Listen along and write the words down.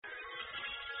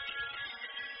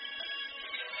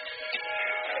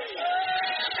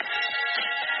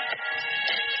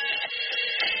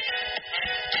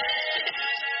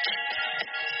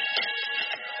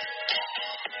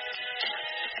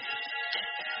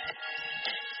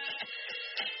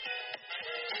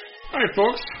All right,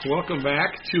 folks, welcome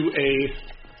back to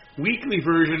a weekly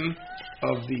version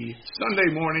of the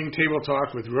Sunday morning table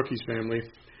talk with Rookies Family.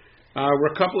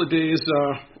 We're a couple of days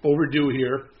overdue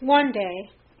here. One day.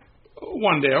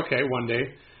 One day.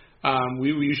 We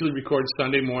usually record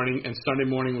Sunday morning, and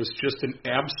Sunday morning was just an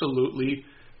absolutely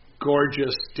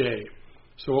gorgeous day.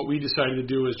 So what we decided to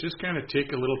do is just kind of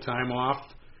take a little time off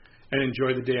and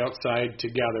enjoy the day outside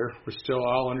together. We're still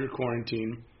all under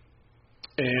quarantine.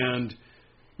 And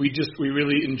we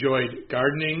really enjoyed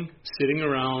gardening, sitting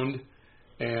around,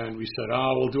 and we said,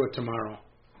 we'll do it tomorrow.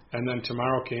 And then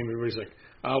tomorrow came, everybody's like,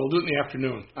 we'll do it in the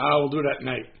afternoon. We'll do it at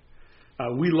night.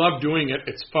 We love doing it.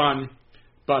 It's fun,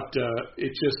 but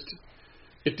it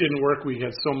didn't work. We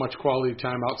had so much quality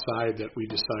time outside that we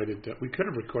decided that we could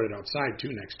have recorded outside, too,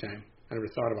 next time. I never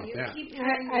thought about that.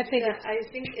 I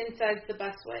think inside's the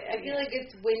best way. I feel like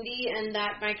it's windy and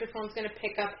that microphone's going to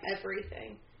pick up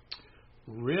everything.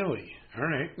 Really? All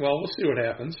right. Well, we'll see what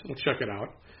happens. We'll check it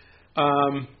out.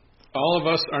 All of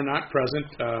us are not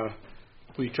present.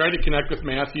 We tried to connect with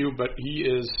Matthew, but he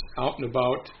is out and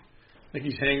about. I think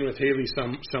he's hanging with Haley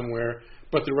somewhere.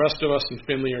 But the rest of us in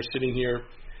Findlay are sitting here.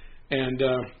 And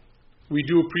we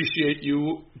do appreciate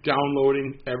you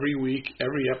downloading every week,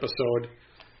 every episode.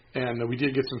 And we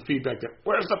did get some feedback that,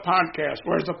 where's the podcast?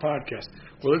 Where's the podcast?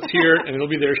 Well, it's here, and it'll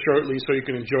be there shortly, so you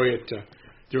can enjoy it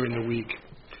during the week.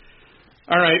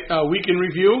 All right, week in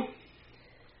review.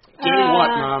 Day what,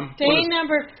 Mom? Day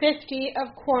number 50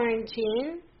 of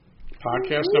quarantine.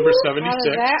 Podcast number 76. How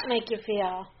does that make you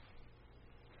feel?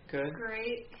 Good.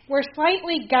 Great. We're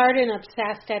slightly garden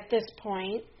obsessed at this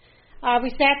point. We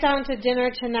sat down to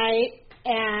dinner tonight,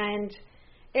 and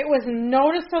it was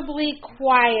noticeably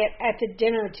quiet at the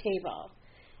dinner table.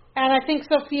 And I think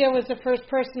Sophia was the first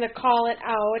person to call it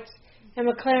out, and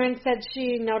McLaren said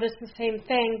she noticed the same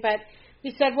thing, but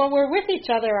we said, well, we're with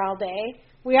each other all day.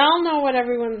 We all know what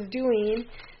everyone's doing.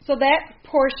 So that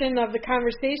portion of the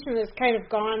conversation is kind of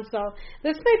gone. So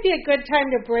this might be a good time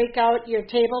to break out your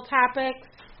table topics,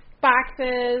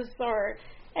 boxes, or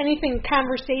anything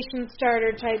conversation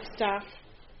starter type stuff.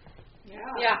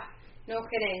 Yeah. No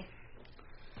kidding.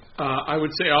 I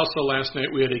would say also last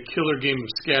night we had a killer game of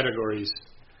Scattergories.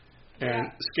 And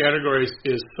Scattergories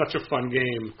is such a fun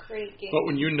game. Great game. But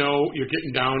when you know you're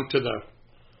getting down to the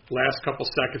last couple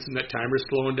seconds and that timer's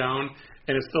slowing down,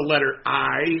 and it's the letter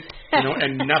I,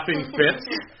 and nothing fits.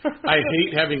 I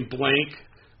hate having blank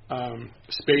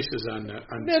spaces on That's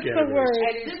Scattergories. the word.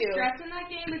 I do The too. stress in that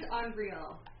game is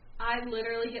unreal. I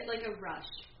literally get like a rush.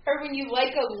 Or when you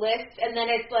like a list and then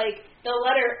it's like the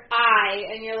letter I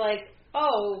and you're like,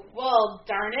 oh, well,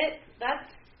 darn it,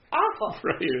 that's awful.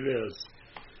 Right, it is.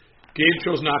 Gabe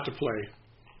chose not to play.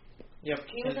 Yep.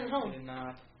 He wasn't home. He did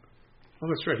not. Oh,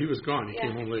 that's right. He was gone. He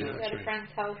came home later. He was That's at a right.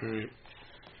 friend's house. Right.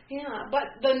 Yeah,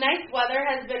 but the nice weather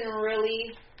has been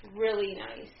really, really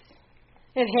nice.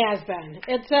 It has been.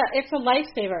 It's a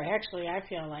lifesaver, actually, I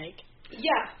feel like.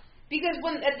 Yeah, because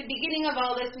when at the beginning of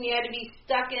all this, when you had to be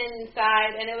stuck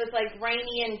inside and it was like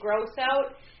rainy and gross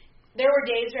out, there were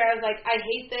days where I was like, I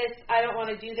hate this, I don't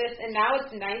want to do this, and now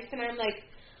it's nice, and I'm like,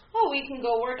 oh, we can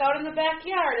go work out in the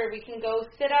backyard, or we can go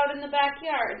sit out in the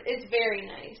backyard. It's very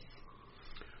nice.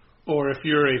 Or if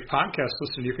you're a podcast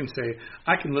listener, you can say,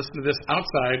 I can listen to this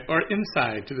outside or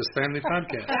inside to this family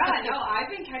podcast. Yeah, no, I've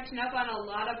been catching up on a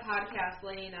lot of podcasts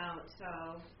laying out,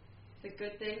 so it's a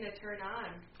good thing to turn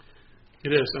on.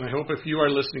 It is, and I hope if you are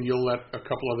listening, you'll let a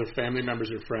couple other family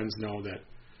members or friends know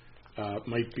that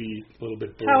might be a little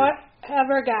bit boring.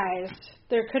 However, guys,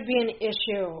 there could be an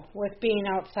issue with being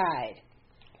outside.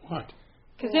 What?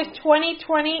 Because if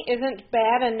 2020 isn't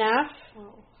bad enough,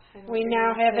 we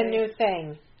now have a new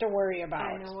thing to worry about.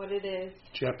 I know what it is.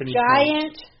 Japanese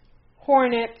Giant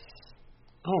hornets.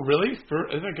 Oh, really?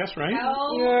 I guess right?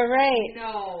 Hell You're right.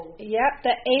 no. Yep,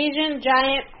 the Asian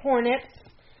giant hornets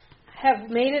have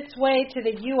made its way to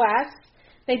the U.S.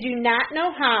 They do not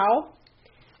know how.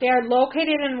 They are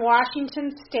located in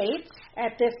Washington State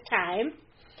at this time.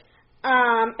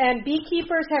 And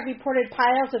beekeepers have reported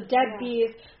piles of dead bees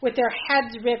with their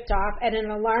heads ripped off at an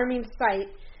alarming sight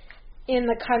in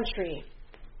the country.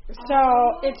 So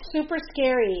it's super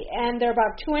scary, and they're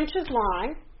about 2 inches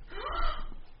long.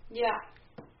 Yeah.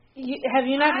 Have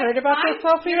you not heard about this,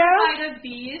 Sophia? I'm terrified of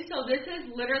bees, so this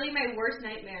is literally my worst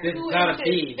nightmare. It's not a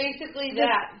bee. Basically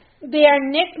that. They are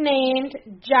nicknamed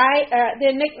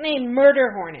they're nicknamed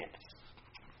murder hornets.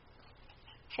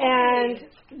 And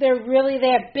they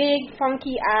have big,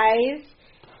 funky eyes,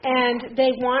 and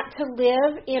they want to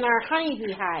live in our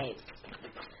honeybee hives.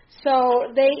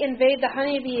 So they invade the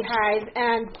honeybee hives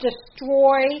and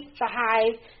destroy the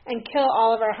hive and kill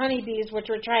all of our honeybees, which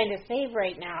we're trying to save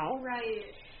right now. Right.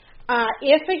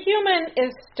 If a human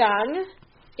is stung,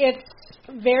 it's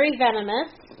very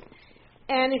venomous.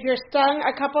 And if you're stung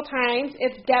a couple times,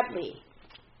 it's deadly.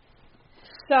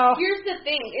 So Here's the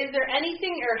thing. Is there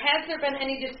anything, or has there been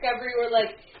any discovery where,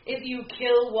 like, if you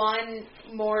kill one,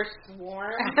 more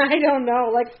swarm? I don't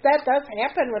know. Like, that does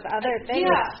happen with other things.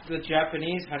 Yeah. The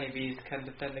Japanese honeybees can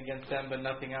defend against them, but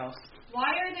nothing else. Why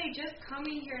are they just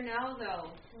coming here now,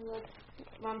 though?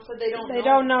 Mom said they don't know. They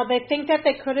don't know. They think that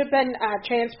they could have been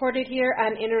transported here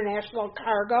on international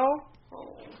cargo.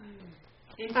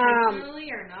 Intentionally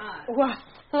or not? Well,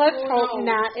 let's Who hope knows?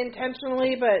 not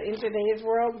intentionally, but in today's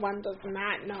world, one does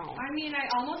not know. I mean, I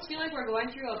almost feel like we're going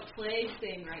through a plague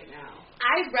thing right now.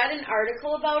 I read an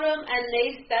article about them, and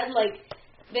they said, like,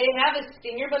 they have a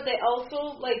stinger, but they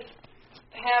also, like,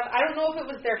 have, I don't know if it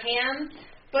was their hands,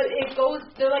 but it goes,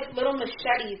 they're like little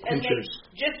machetes, and Pinchers.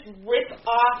 they just rip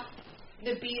off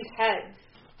the bees' heads.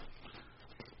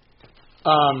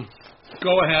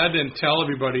 Go ahead and tell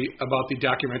everybody about the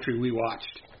documentary we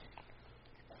watched.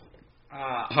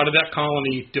 How did that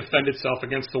colony defend itself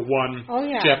against the one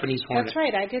Japanese hornet? That's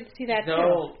right. I did see that too.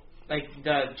 Though, like,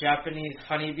 the Japanese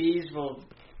honeybees will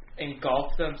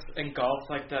engulf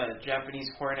like the Japanese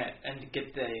hornet and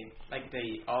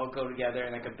they all go together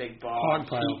in like a big ball and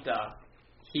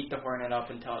heat the hornet up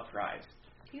until it fries.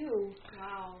 Ew.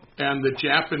 Wow. And the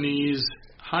Japanese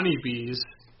honeybees,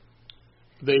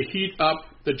 they heat up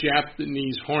the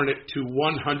Japanese hornet to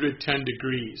 110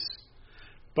 degrees.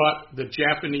 But the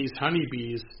Japanese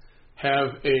honeybees have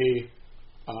a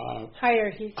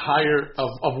Higher heat. higher of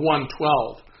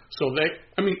 112. So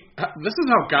this is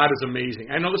how God is amazing.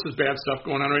 I know this is bad stuff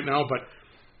going on right now,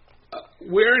 but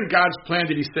where in God's plan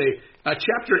did he say,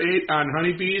 chapter 8 on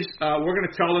honeybees, we're going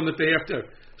to tell them that they have to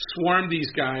swarm these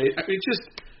guys. I mean,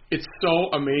 it's so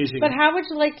amazing. But how would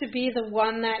you like to be the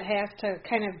one that has to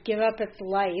kind of give up its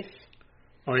life?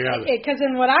 Oh, yeah. Because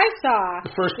in what I saw,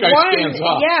 The first guy stands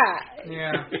up.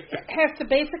 Yeah. has to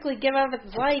basically give up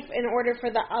its life in order for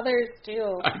the others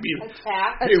to I mean,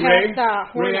 Attack. hey, Ray, the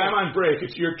hornet. Ray, I'm on break.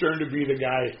 It's your turn to be the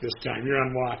guy this time. You're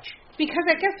on watch. Because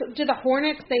I guess, do the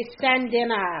hornets, they send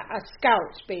in a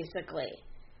scout, basically.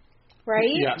 Right?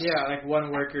 Yes. Yeah, like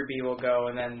one worker bee will go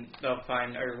and then they'll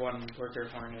find, or one worker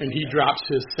hornet. And he drops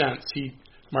his scents. He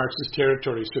marks his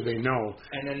territory so they know.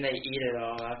 And then they eat it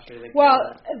all after they Well,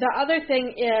 kill it. the other thing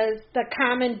is the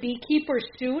common beekeeper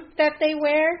suit that they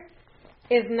wear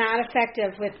is not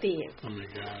effective with bees. Oh, my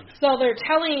God. So they're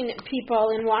telling people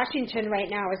in Washington right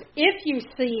now is if you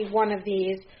see one of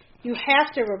these, you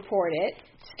have to report it.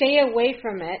 Stay away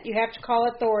from it. You have to call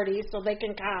authorities so they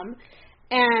can come.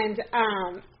 And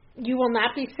you will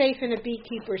not be safe in a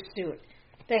beekeeper suit.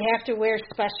 They have to wear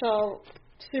special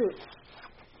suits.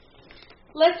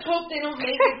 Let's hope they don't make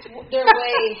it their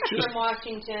way from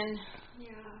Washington. Yeah.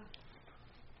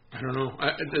 I don't know.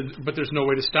 But there's no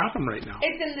way to stop him right now.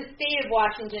 It's in the state of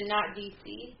Washington, not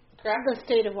D.C., correct? The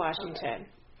state of Washington.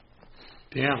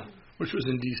 Damn. Wish it was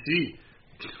in D.C.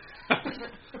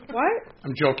 What?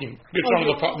 I'm joking. Get some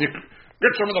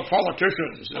of the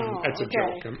politicians. That's a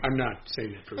okay. joke. I'm not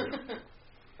saying it for real.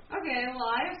 Okay, well,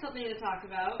 I have something to talk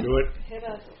about. Do it. Hit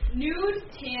us. Nude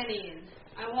tanning.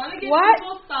 I want to get What?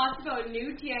 people's thoughts about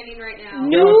nude tanning right now.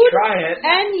 Nude? Try it.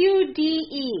 Nude.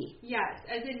 Yes,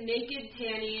 as in naked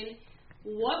tanning.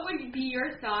 What would be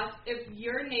your thoughts if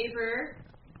your neighbor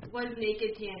was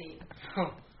naked tanning?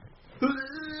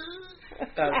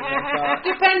 That was my thought.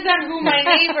 Depends on who my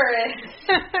neighbor is.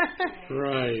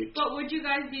 Right. But would you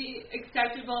guys be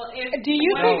acceptable if... Do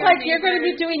you one think of like your you're going to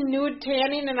be neighbors- doing nude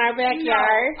tanning in our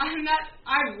backyard? No, I'm not.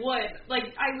 I would.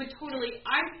 Like, I would totally...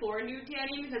 I'm for nude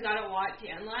tanning because I don't want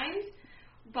tan lines.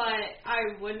 But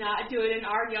I would not do it in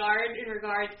our yard in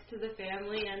regards to the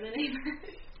family and the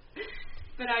neighbors.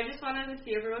 But I just wanted to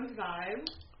see everyone's vibe.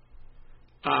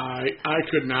 I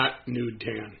could not nude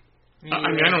tan. Me I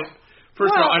mean, neither. I don't.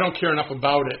 First of all, I don't care enough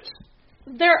about it.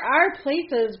 There are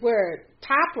places where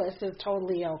topless is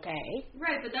totally okay.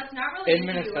 Right, but that's not really In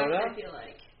the Minnesota? US, I feel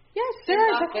like. Yes, In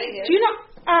there Las is. Vegas. Do you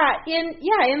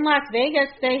know? In Las Vegas,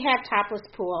 they have topless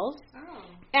pools, Oh.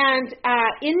 and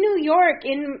in New York,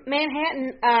 in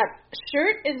Manhattan,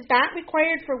 shirt is not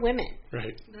required for women.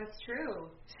 Right. That's true.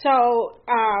 So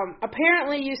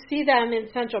apparently, you see them in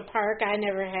Central Park. I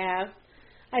never have.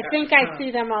 I think I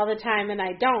see them all the time, and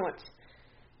I don't.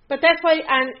 But that's why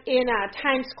in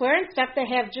Times Square and stuff, they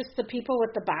have just the people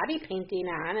with the body painting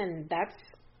on, and that's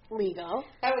legal.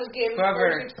 That was giving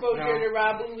Clever. first exposure No. to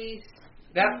Rob Louise.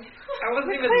 I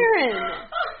wasn't even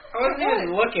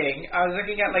looking. I was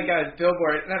looking at like a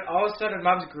billboard, and then all of a sudden,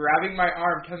 Mom's grabbing my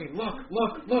arm, telling me, "Look,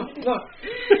 look, look, look."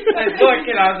 And I look,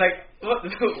 and I was like,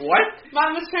 What?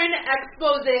 Mom was trying to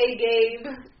expose Gabe.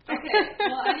 Okay,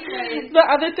 well, anyways. The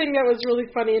other thing that was really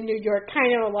funny in New York,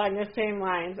 kind of along the same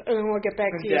lines, and then we'll get back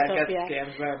to you, Dad got Sophia.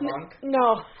 scammed by a monk.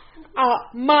 No.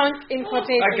 Monk in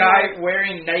quotation A guy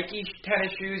wearing Nike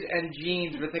tennis shoes and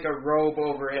jeans with like a robe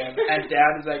over him, and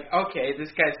Dad is like, okay, this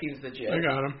guy seems legit. I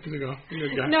got him. Here you go. He's a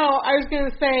good guy. No, I was going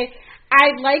to say,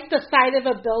 I liked the side of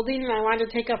a building and I wanted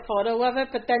to take a photo of it,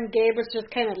 but then Gabe was just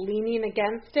kind of leaning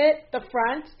against it, the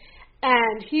front,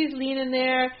 and he's leaning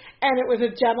there, and it was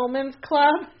a gentleman's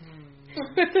club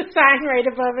with the sign right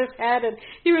above his head, and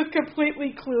he was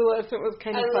completely clueless. It was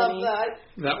kind of funny. I love that.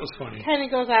 That was funny. Kind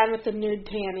of goes on with the nude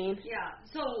tanning. Yeah.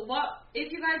 So what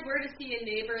if you guys were to see a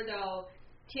neighbor though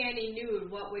tanning nude?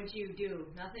 What would you do?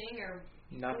 Nothing or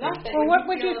Nothing. Well, what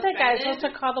would you feel think? I was offended?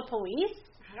 supposed to call the police?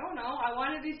 I don't know. I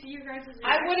wanted to see you guys' reaction.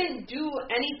 I wouldn't do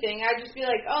anything. I'd just be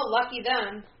like, oh, lucky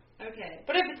them. Okay.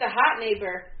 But if it's a hot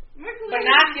neighbor, Michael,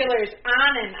 binoculars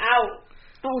on and out.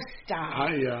 Oh, stop.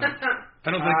 I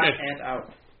don't think that. And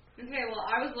out. Okay, well,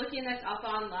 I was looking this up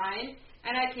online,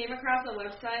 and I came across a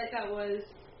website that was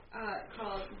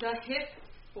called The Hip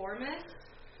Formist.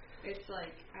 It's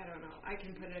like, I don't know, I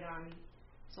can put it on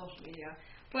social media.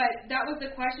 But that was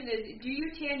the question is, do you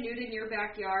tan nude in your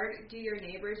backyard? Do your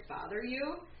neighbors bother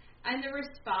you? And the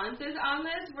responses on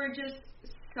this were just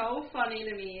so funny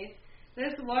to me.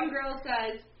 This one girl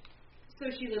says, so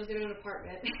she lives in an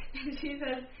apartment, and she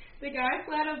says, the guy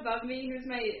flat above me, who's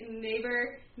my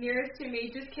neighbor nearest to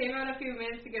me, just came out a few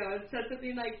minutes ago and said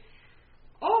something like,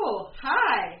 oh,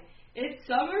 hi, it's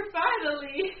summer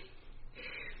finally.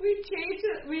 We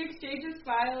exchanged a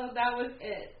smile, and that was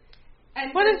it. And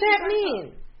What then does she that talks mean?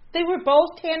 They were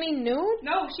both tanning nude?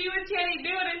 No, she was tanning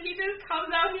nude, and he just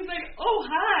comes out, and he's like, oh,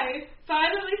 hi,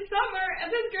 finally summer, and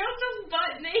this girl's just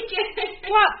butt naked.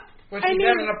 What? Well, she's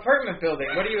in an apartment building.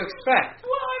 What do you expect?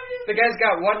 Well, I'm just, The guy's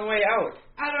got one way out.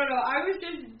 I don't know, I was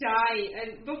just dying, and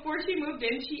before she moved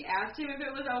in, she asked him if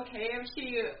it was okay if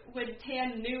she would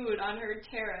tan nude on her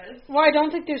terrace. Well, I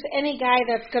don't think there's any guy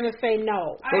that's going to say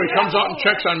no. So he comes out and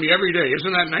checks on me every day.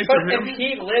 Isn't that nice But of him? if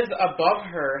he lives above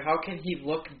her, how can he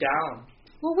look down?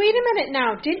 Well, wait a minute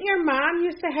now. Didn't your mom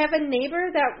used to have a neighbor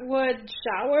that would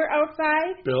shower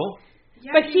outside? Bill?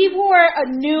 Yeah, But he wore a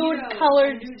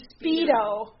nude-colored a nude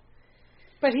Speedo.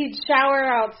 But he'd shower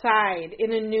outside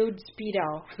in a nude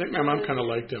Speedo. I think my mom kind of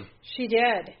liked him. She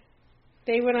did.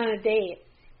 They went on a date.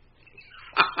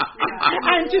 Yeah.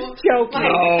 I'm just joking.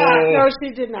 No. No, she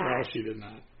did not. No, she did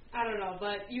not. I don't know,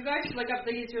 but you guys should look up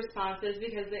these responses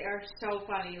because they are so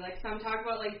funny. Like, some talk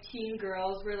about, like, teen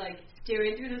girls were, like,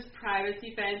 staring through this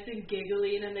privacy fence and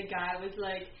giggling, and the guy was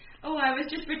like, oh, I was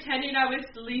just pretending I was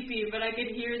sleeping, but I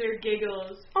could hear their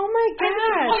giggles. Oh, my And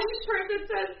then gosh. one person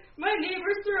says, my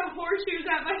neighbors threw horseshoes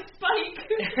at my spike.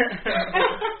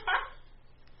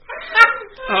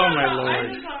 Oh, my I Lord.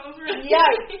 just thought it was really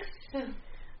Yikes.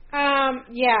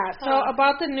 Yeah, so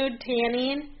about the nude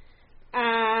tanning,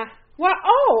 the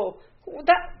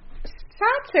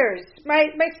Sotzers, my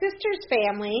sister's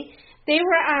family, they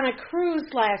were on a cruise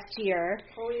last year,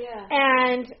 Oh, yeah.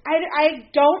 and I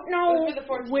don't It know was for the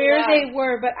 4th of where July. they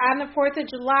were, but on the 4th of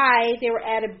July, they were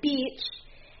at a beach,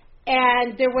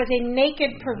 and there was a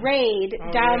naked parade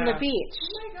Oh, down yeah. the beach.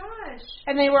 Oh my gosh.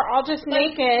 And they were all just Like-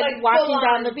 naked like walking full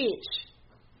down on. the beach.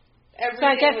 So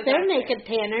I Everything guess was they're out naked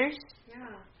tanners. Yeah.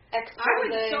 there. I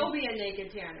would Exposing. so be a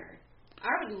naked tanner. I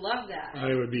would love that.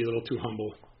 I would be a little too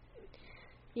humble.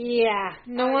 Yeah,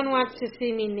 no one wants to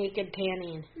see me naked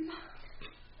tanning.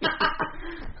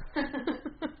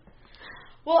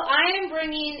 Well, I am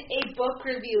bringing a book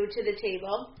review to the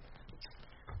table,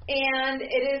 and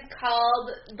it is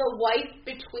called The Wife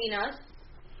Between Us,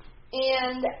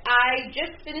 and I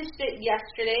just finished it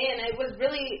yesterday, and it was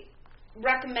really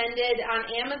recommended on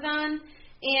Amazon,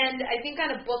 and I think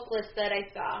on a book list that I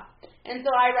saw, and so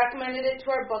I recommended it to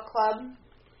our book club.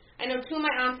 I know 2 of my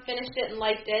aunts finished it and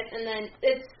liked it, and then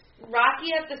it's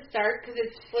rocky at the start because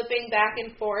it's flipping back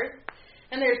and forth.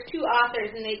 And there's 2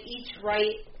 authors, and they each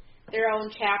write their own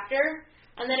chapter.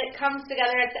 And then it comes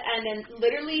together at the end, and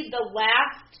literally the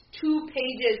last 2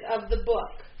 pages of the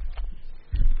book,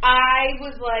 I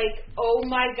was like, oh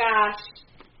my gosh,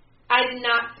 I did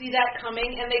not see that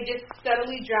coming, and they just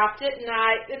steadily dropped it. And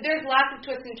there's lots of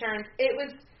twists and turns. It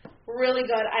was really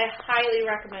good. I highly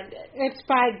recommend it. It's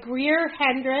by Greer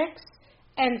Hendricks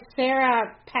and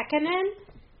Sarah Pekkanen,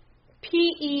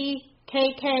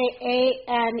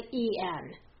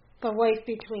 Pekkanen. The Wife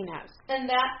Between Us. And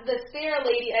that the Sarah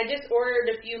lady, I just ordered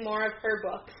a few more of her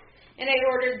books, and I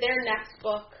ordered their next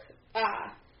book.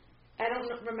 I don't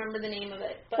remember the name of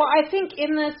it. But Well, I think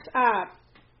in this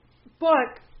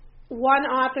book, one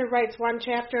author writes one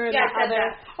chapter and Yeah, the I said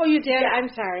other. that. Oh, you did? Yeah. I'm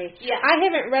sorry. Yeah. I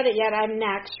haven't read it yet. I'm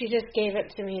next. She just gave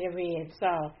it to me to read. So,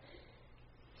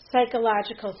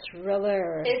 psychological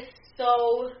thriller. It's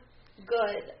so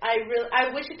good.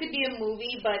 I wish it could be a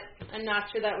movie, but I'm not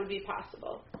sure that would be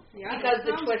possible. Yeah, Because that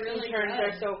the sounds twists really and turns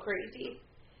good. are so crazy.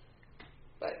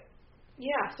 But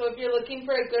yeah, so if you're looking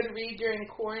for a good read during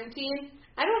quarantine,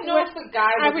 I don't know if a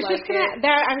guy would like it.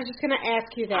 I was just gonna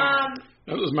ask you that.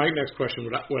 That was my next question.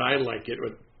 Would I like it?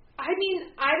 I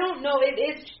mean, I don't know. It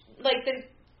is like the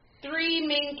three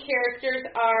main characters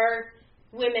are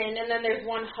women, and then there's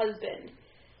one husband.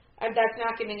 That's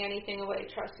not giving anything away,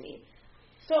 trust me.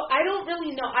 So I don't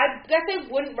really know. I guess I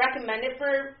wouldn't recommend it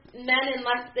for men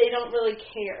unless they don't really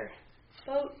care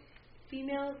about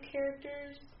female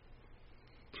characters.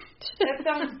 That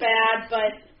sounds bad,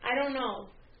 but I don't know.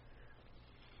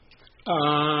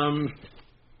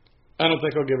 I don't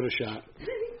think I'll give it a shot.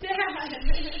 Dad.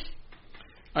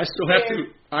 I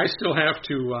still have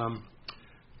to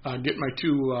get my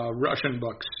 2 Russian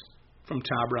books from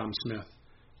Tom Rob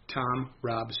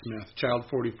Smith. Child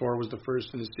 44 was the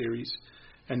first in the series,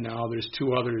 and now there's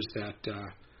 2 others that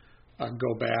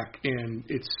go back, and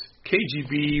it's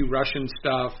KGB Russian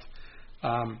stuff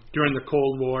during the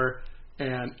Cold War,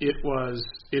 and it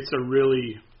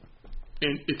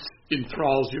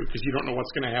enthralls you because you don't know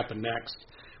what's going to happen next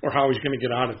or how he's going to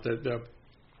get out of the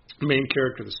main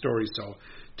character of the story. So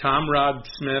Tom Rob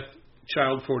Smith,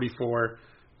 Child 44,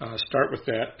 start with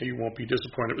that. You won't be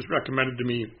disappointed. It was recommended to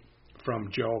me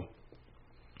from Joe,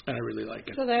 and I really like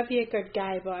it. So that'd be a good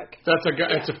guy book.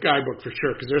 It's a guy book for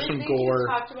sure because there's some gore.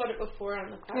 I talked about it before on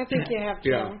the podcast. I think you have to.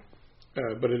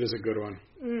 Yeah, but it is a good one.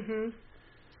 Mm-hmm.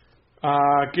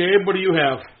 Gabe, what do you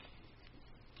have?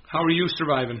 How are you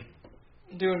surviving?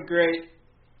 Doing great.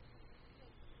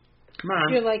 Come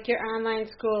on. You like your online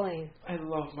schooling? I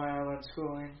love my online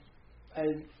schooling.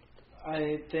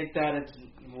 I think that it's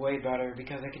way better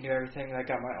because I can do everything like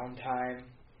at my own time,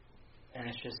 and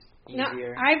it's just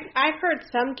easier. Now, I've heard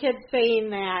some kids saying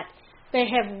that they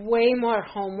have way more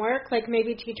homework. Like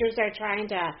maybe teachers are trying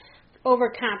to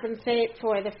overcompensate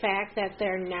for the fact that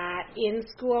they're not in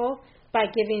school by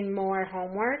giving more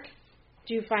homework.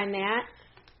 Do you find that?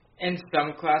 In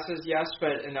some classes, yes,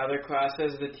 but in other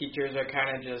classes, the teachers are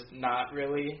kind of just not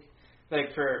really.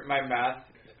 Like for my math,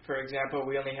 for example,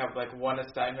 we only have like 1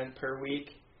 assignment per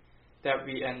week,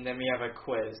 and then we have a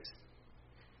quiz.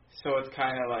 So it's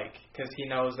kind of like, because he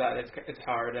knows that it's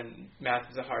hard, and math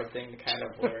is a hard thing to kind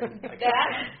of learn. Like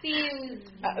that seems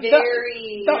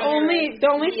very... The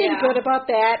only thing good about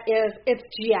that is it's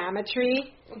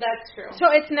geometry. That's true.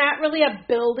 So it's not really a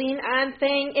building on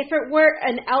thing. If it were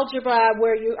an algebra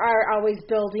where you are always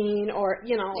building or,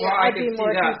 I'd be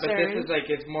more concerned. But this is like,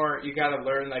 it's more, you got to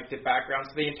learn like the background.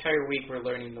 So the entire week we're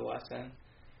learning the lesson.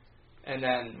 And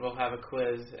then we'll have a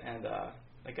quiz and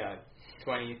like a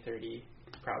 20, 30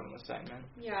 problem assignment.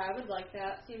 Yeah, I would like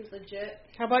that. Seems legit.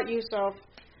 How about you, Soph?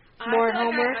 More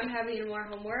homework? I'm having more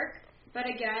homework. But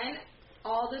again,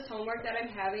 all this homework that I'm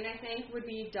having, I think, would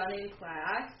be done in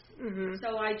class. Mm-hmm.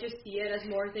 So I just see it as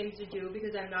more things to do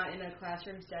because I'm not in a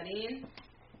classroom studying.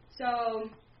 So,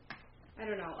 I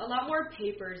don't know. A lot more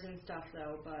papers and stuff,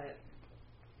 though, but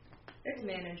it's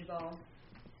manageable.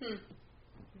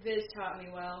 Viz taught me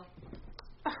well.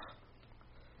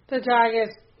 The dog is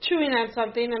chewing on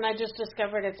something, and I just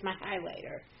discovered it's my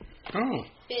highlighter. Oh.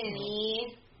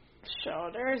 Finny. So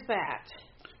there's that.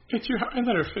 It's your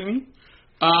highlighter, Finny.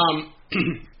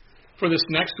 For this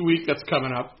next week that's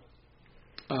coming up,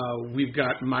 we've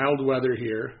got mild weather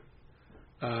here.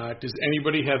 Does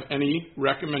anybody have any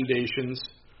recommendations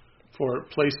for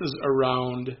places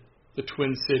around the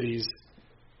Twin Cities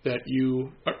that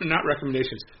not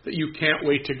recommendations, that you can't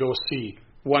wait to go see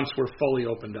once we're fully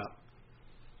opened up?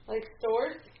 Like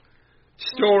stores?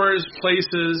 Stores,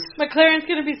 places. McLaren's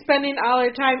going to be spending all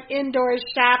her time indoors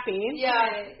shopping. Yeah.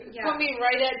 Yeah. Put me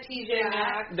right at TJ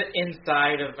Maxx. The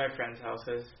inside of my friends'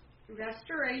 houses.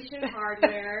 Restoration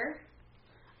Hardware.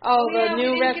 The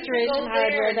new we didn't get to Restoration go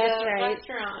Hardware, there, that's the right.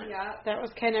 Restaurant. Yeah. That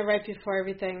was kind of right before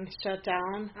everything shut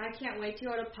down. I can't wait to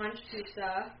go to Punch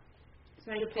Pizza. It's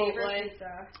my Chipotle. favorite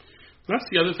pizza. That's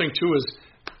the other thing, too, is,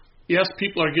 yes,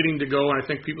 people are getting to go, and I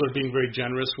think people are being very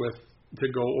generous with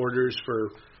to-go orders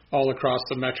for all across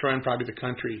the metro and probably the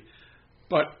country.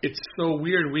 But it's so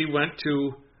weird. We went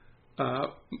to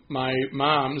my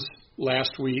mom's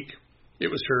last week. It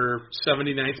was her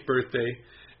 79th birthday,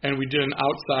 and we did an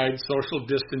outside social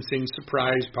distancing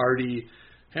surprise party.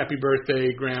 Happy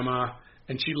birthday, Grandma.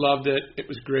 And she loved it. It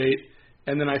was great.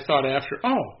 And then I thought after,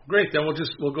 oh, great, then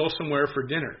we'll go somewhere for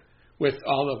dinner with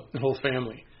all the whole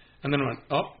family. And then I went,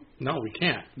 oh, no, we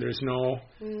can't. There's no.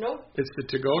 Nope. It's the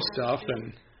to-go stuff,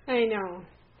 and. I know.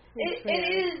 It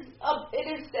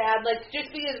is sad. Like just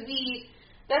because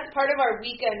that's part of our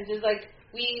weekends is like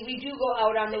we do go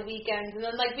out on the weekends, and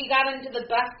then like we got into the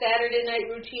best Saturday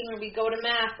night routine where we go to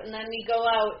mass and then we go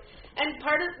out. And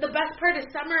the best part of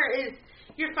summer is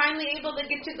you're finally able to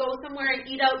get to go somewhere and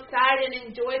eat outside and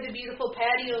enjoy the beautiful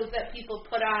patios that people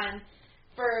put on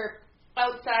for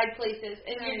outside places,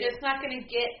 and you're just not going to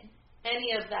get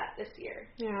any of that this year.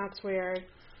 Yeah, it's weird.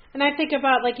 And I think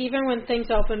about, like, even when things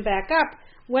open back up,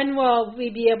 when will we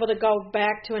be able to go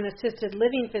back to an assisted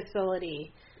living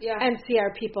facility and see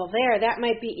our people there? That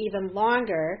might be even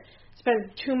longer. It's been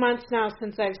 2 months now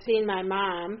since I've seen my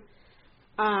mom,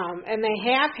 and they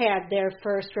have had their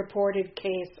first reported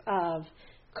case of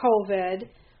COVID,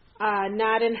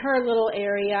 not in her little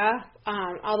area,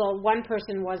 although one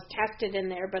person was tested in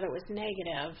there, but it was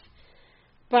negative.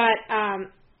 But,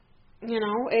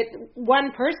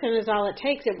 one person is all it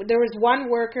takes. There was one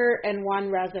worker and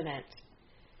one resident.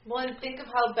 Well, and think of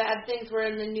how bad things were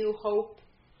in the New Hope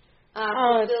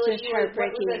facility. It's just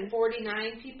heartbreaking. What was it,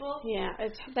 49 people? Yeah,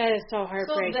 that is so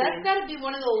heartbreaking. So that's got to be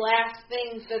one of the last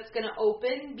things that's going to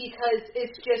open, because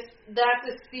that's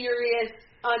a serious,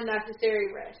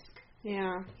 unnecessary risk.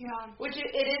 Yeah. Which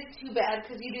it is too bad,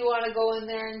 because you do want to go in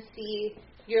there and see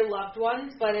your loved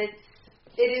ones, but it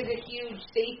is a huge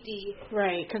safety.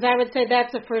 Right, because I would say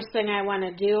that's the first thing I want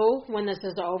to do when this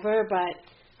is over, but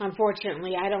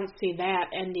unfortunately I don't see that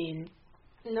ending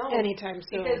anytime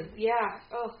soon. Because,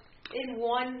 in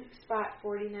one spot,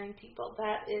 49 people,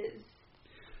 that is...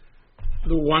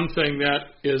 The one thing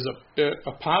that is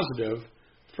a positive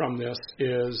from this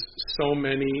is so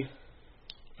many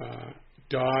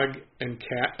dog and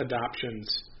cat adoptions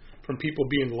from people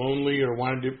being lonely or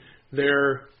wanting to...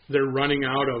 They're running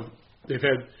out of... They've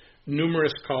had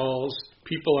numerous calls.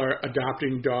 People are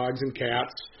adopting dogs and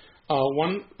cats.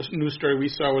 One news story we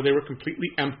saw where they were completely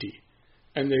empty,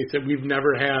 and they said we've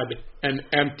never had an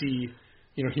empty,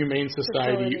 humane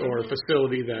society or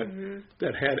facility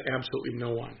that had absolutely no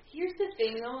one. Here's the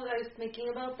thing, though, that I was thinking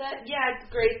about that. Yeah, it's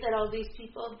great that all these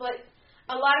people, but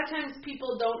a lot of times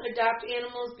people don't adopt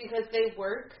animals because they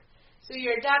work. So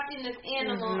you're adopting this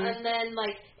animal, and then,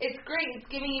 it's great. It's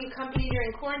giving you company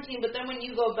during quarantine, but then when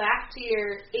you go back to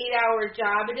your 8-hour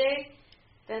job a day,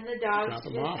 then the dogs...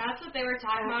 That's what they were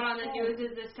talking about on the news,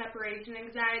 is the separation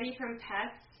anxiety from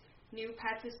pets, new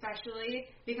pets especially,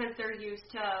 because they're used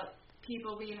to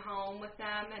people being home with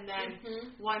them, and then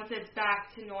once it's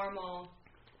back to normal...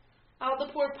 All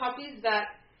the poor puppies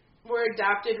that were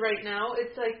adopted right now,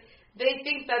 it's like, they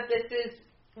think that this is...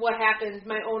 what happens,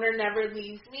 my owner never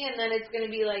leaves me, and then it's going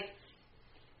to be like,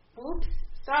 oops,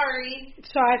 sorry.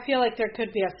 So I feel like there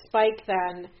could be a spike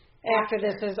then after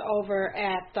this is over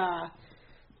at the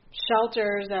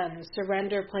shelters and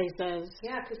surrender places.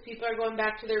 Yeah, because people are going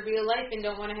back to their real life and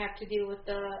don't want to have to deal with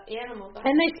the animal.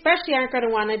 And they especially aren't going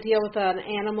to want to deal with an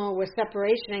animal with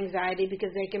separation anxiety,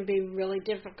 because they can be really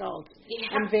difficult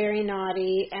and very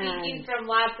naughty. Speaking from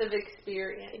lots of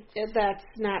experience. That's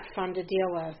not fun to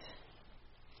deal with.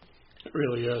 It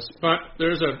really is, but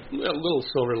there's a little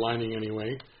silver lining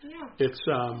anyway. Yeah. This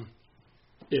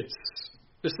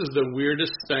is the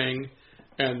weirdest thing,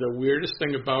 and the weirdest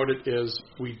thing about it is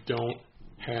we don't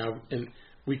have, and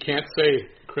we can't say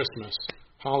Christmas,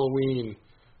 Halloween,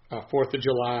 4th of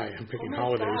July. I'm picking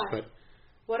holidays, God. But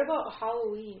what about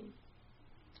Halloween?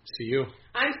 See you.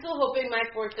 I'm still hoping my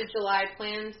 4th of July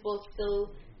plans will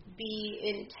still be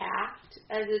intact,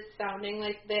 as it's sounding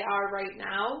like they are right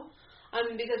now.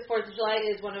 Because 4th of July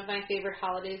is one of my favorite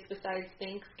holidays besides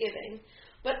Thanksgiving.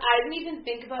 But I didn't even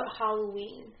think about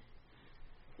Halloween.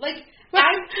 Why is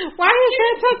that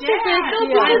such a big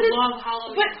deal? I love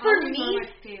Halloween. But for Halloween's me, one of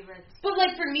my favorites.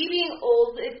 But for me being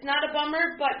old, it's not a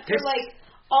bummer. But for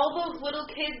all those little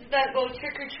kids that go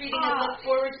trick or treating and look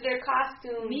forward to their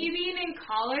costumes. Me being in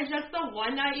college, that's the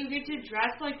one night you get to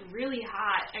dress really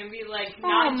hot and be not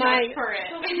just for it.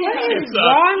 What is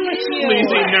wrong with you?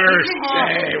 Sleazy nurse.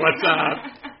 Hey, what's up?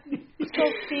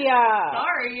 Sophia.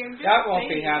 Sorry, I'm just that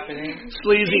won't be happening.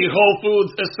 Sleazy Whole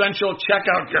Foods essential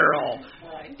checkout girl.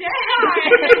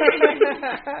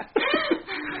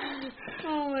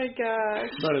 Oh my gosh.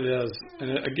 But it is, and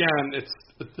again, it's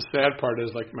the sad part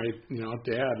is my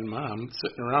dad and mom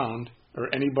sitting around, or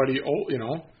anybody old,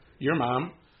 your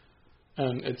mom,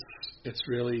 and it's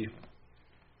really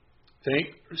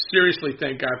seriously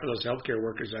thank God for those healthcare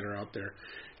workers that are out there,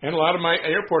 and a lot of my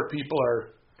airport people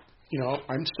are,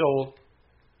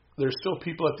 there's still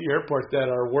people at the airport that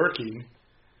are working,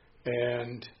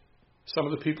 and some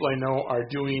of the people I know are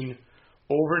doing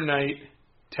overnight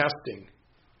testing.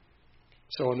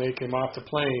 So when they came off the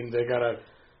plane, they got to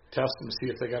test them to see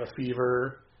if they got a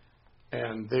fever,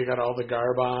 and they got all the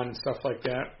garb on and stuff like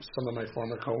that. Some of my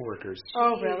former coworkers.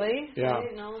 Oh, really? Yeah. I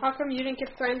didn't know. How come you didn't get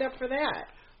signed up for that?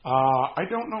 I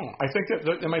don't know. I think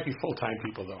that there might be full-time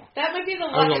people, though. That might be the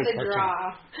I luck was of the only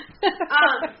draw.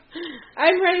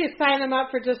 I'm ready to sign them up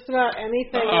for just about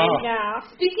anything right now.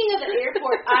 Speaking of the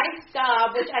airport, I saw,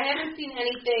 which I haven't seen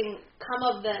anything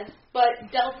come of this, but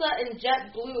Delta and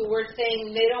JetBlue were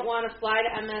saying they don't want to fly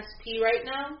to MSP right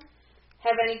now,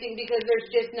 have anything, because there's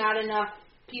just not enough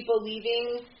people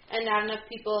leaving and not enough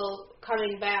people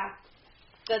coming back,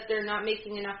 that they're not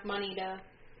making enough money to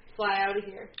fly out of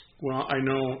here. Well,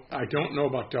 I don't know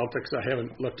about Delta because I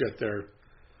haven't looked at their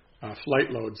flight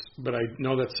loads, but I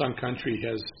know that Sun Country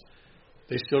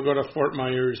they still go to Fort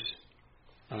Myers,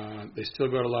 they still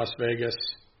go to Las Vegas,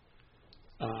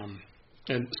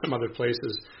 and some other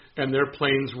places, and their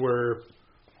planes were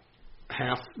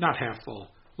not half full,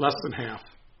 less than half,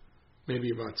 maybe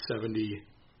about 70,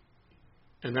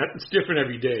 and that's different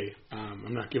every day.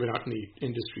 I'm not giving out any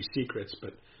industry secrets,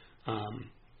 but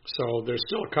so there's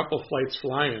still a couple flights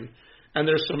flying, and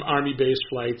there's some Army-based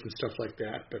flights and stuff like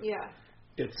that. But Yeah.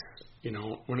 it's,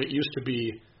 when it used to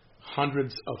be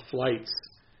hundreds of flights,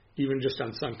 even just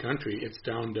on Sun Country, it's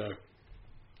down to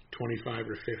 25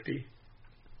 or 50.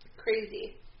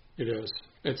 Crazy. It is.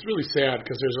 It's really sad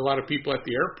because there's a lot of people at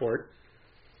the airport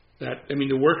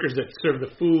the workers that serve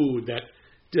the food, that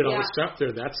did all the stuff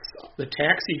there, that's the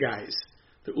taxi guys,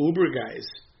 the Uber guys.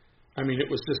 It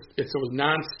was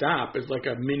nonstop. It's like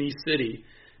a mini city.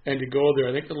 And to go there,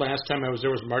 I think the last time I was there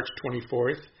was March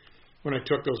 24th, when I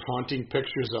took those haunting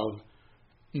pictures of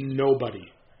nobody.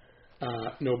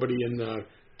 Nobody in the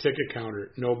ticket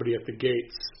counter, nobody at the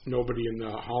gates, nobody in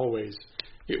the hallways.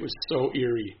 It was so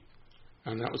eerie.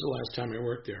 And that was the last time I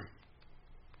worked there.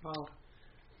 Wow.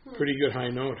 Pretty good high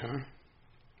note, huh?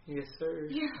 Yes, sir.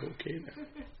 Yeah. Okay, then.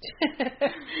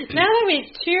 Now that we've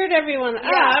cheered everyone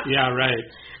up, Yeah, right.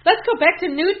 let's go back to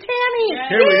nude tanning. Yeah.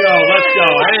 Here we go. Let's go.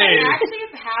 Hey. I actually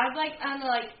have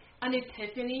had an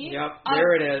epiphany. Yep,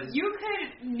 there it is. You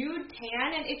could nude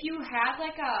tan, and if you had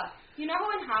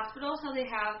how in hospitals how they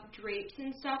have drapes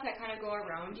and stuff that kind of go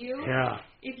around you? Yeah.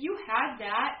 If you had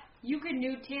that, you could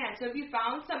nude tan. So if you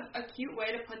found a cute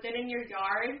way to put that in your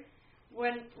yard,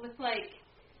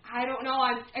 I don't know,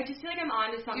 I just feel like I'm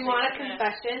onto something. You want a with it.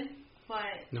 confession?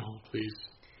 What? No, please.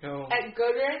 No. At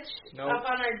Goodrich, Nope. up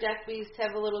on our deck, we used to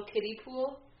have a little kiddie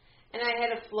pool, and I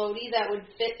had a floaty that would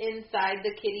fit inside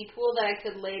the kiddie pool that I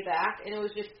could lay back, and it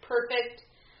was just perfect.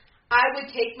 I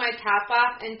would take my top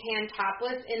off and tan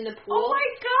topless in the pool. Oh my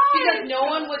god! Because no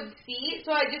one would see,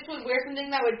 so I just would wear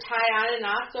something that would tie on and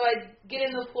off, so I'd get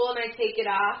in the pool and I'd take it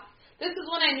off. This is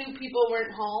when I knew people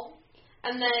weren't home,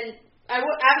 and then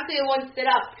obviously I wouldn't sit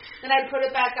up, then I'd put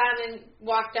it back on and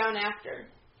walk down after.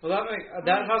 Well,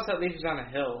 that house at least is on a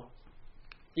hill.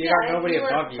 You got nobody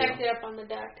above you. Checked it up on the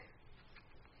deck.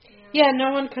 Yeah,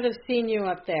 no one could have seen you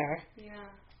up there. Yeah.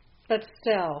 But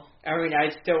still. I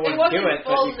still It wouldn't wasn't do it.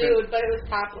 full but you nude, but it was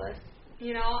topless.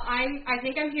 I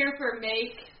think I'm here for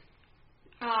make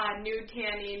nude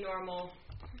tanning normal.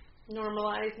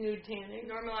 Normalized nude tanning.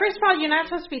 Normalize. First of all, you're not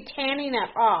supposed to be tanning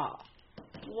at all.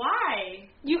 Why?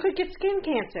 You could get skin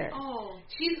cancer. Oh,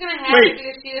 She's going to have Wait. it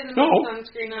because she doesn't No. put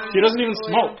sunscreen on. She doesn't even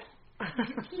smoke.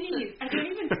 please! I don't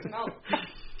even smoke.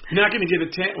 You're not going to get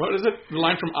a tan. What is it? The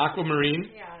line from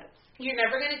Aquamarine? Yeah. You're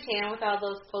never going to tan with all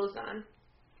those clothes on.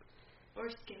 Or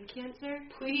skin cancer.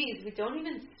 Please, we don't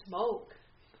even smoke.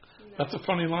 No. That's a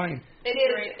funny line. It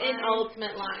is Great an line.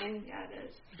 ultimate line. Yeah, it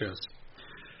is. It is.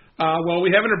 Well,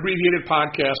 we have an abbreviated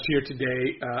podcast here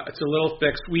today. It's a little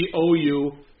fixed. We owe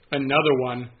you another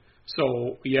one.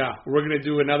 So, yeah, we're going to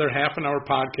do another half-an-hour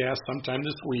podcast sometime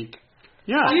this week.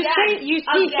 Yeah. He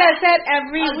says that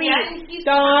every week.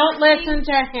 Don't listen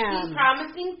to him. He's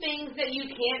promising things that you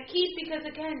can't keep because,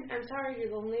 again, I'm sorry, you're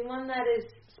the only one that is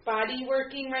spotty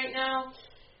working right now.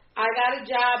 I got a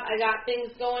job. I got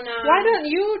things going on. Why don't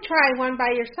you try one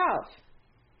by yourself?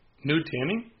 Nude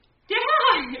tanning?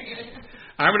 Yeah.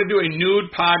 I'm going to do a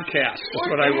nude podcast. That's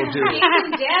what I will do. James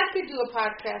and Dad could do a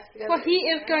podcast together. Well, he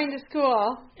is going to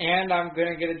school. And I'm going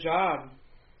to get a job.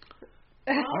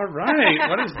 All right.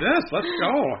 What is this? Let's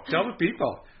go. Tell the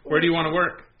people. Where do you want to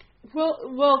work?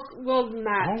 We'll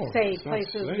not say let's not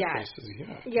places say yet. places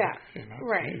yet. Yeah. Okay, not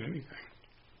Right. saying anything.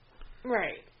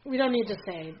 Right. We don't need to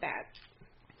say that.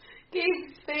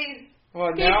 Gabe's face. Well,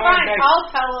 Okay, now fine. I'm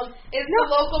I'll tell him. It's the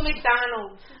local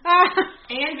McDonald's.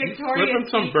 And Flip Victoria's them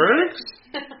some Secret. birds?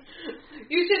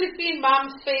 You should have seen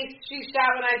Mom's face. She shot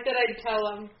when I said I'd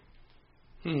tell him.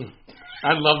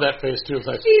 I love that face too. It's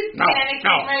like, She's no,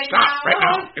 panicking right stop now. right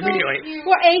now, Oh, so immediately. cute.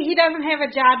 Well, A, he doesn't have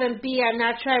a job, and B, I'm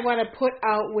not sure I want to put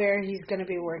out where he's going to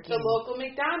be working. The local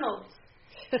McDonald's.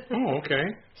 Oh, okay.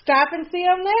 Stop and see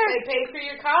him there. They pay for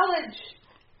your college.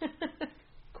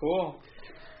 Cool.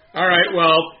 All right,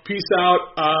 well, peace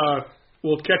out.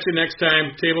 We'll catch you next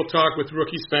time. Table Talk with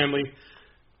Rookie's Family.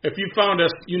 If you found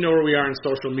us, you know where we are on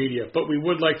social media, but we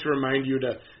would like to remind you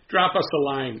to drop us a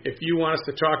line. If you want us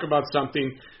to talk about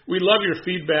something, we love your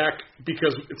feedback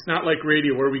because it's not like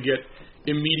radio where we get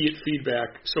immediate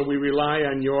feedback. So we rely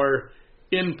on your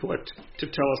input to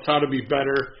tell us how to be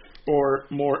better or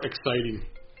more exciting.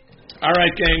 All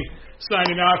right, gang,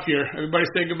 signing off here. Everybody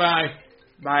say goodbye.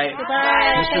 Bye.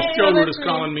 Goodbye. Mr. Stillroot is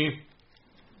calling me.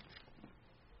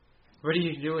 What are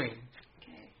you doing?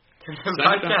 Turn the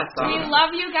Sign it podcast off. We on. love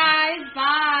you guys.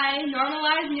 Bye.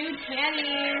 Normalize nude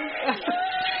tanning.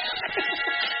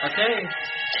 Okay.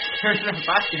 Turn the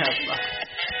podcast off.